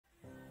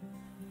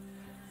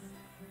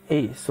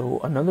Hey, so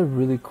another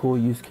really cool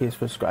use case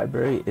for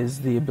Scribeberry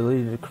is the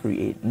ability to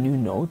create new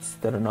notes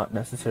that are not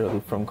necessarily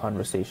from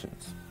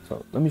conversations.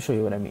 So let me show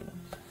you what I mean.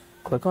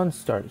 Click on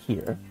Start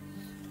here,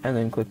 and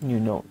then click New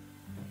Note.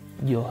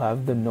 You'll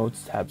have the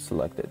Notes tab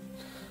selected.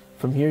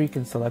 From here, you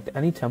can select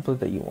any template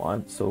that you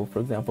want. So for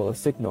example, a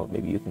sick note,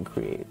 maybe you can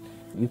create.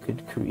 You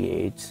could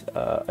create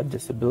a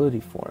disability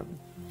form.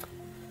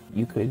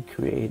 You could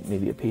create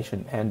maybe a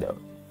patient handout.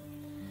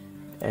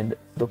 And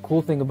the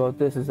cool thing about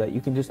this is that you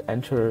can just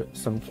enter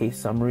some case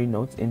summary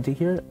notes into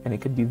here, and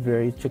it could be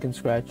very chicken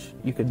scratch.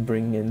 You could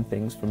bring in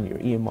things from your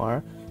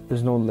EMR.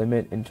 There's no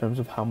limit in terms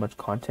of how much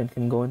content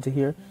can go into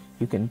here.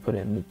 You can put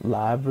in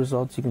lab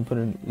results. You can put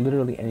in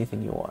literally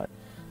anything you want.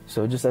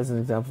 So just as an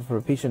example, for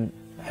a patient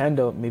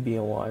handout, maybe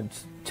I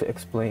want to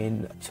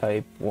explain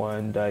type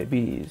 1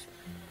 diabetes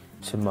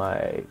to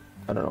my,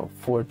 I don't know,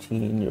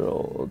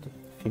 14-year-old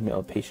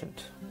female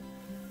patient.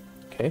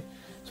 Okay?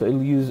 So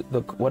it'll use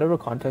whatever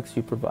context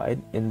you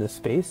provide in the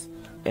space,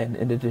 and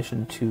in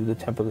addition to the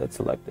template that's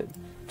selected,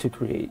 to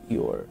create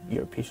your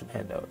patient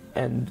handout.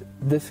 And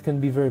this can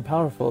be very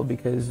powerful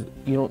because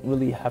you don't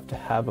really have to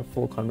have a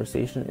full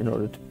conversation in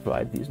order to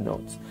provide these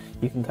notes.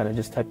 You can kind of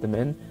just type them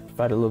in,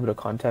 provide a little bit of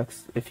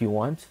context if you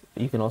want.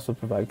 You can also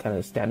provide kind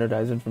of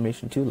standardized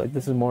information too. Like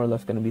this is more or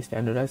less going to be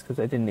standardized because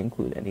I didn't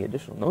include any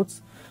additional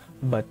notes,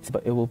 but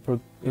it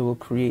will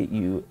create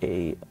you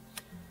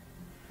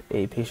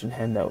a patient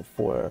handout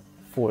for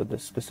the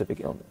specific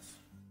illness.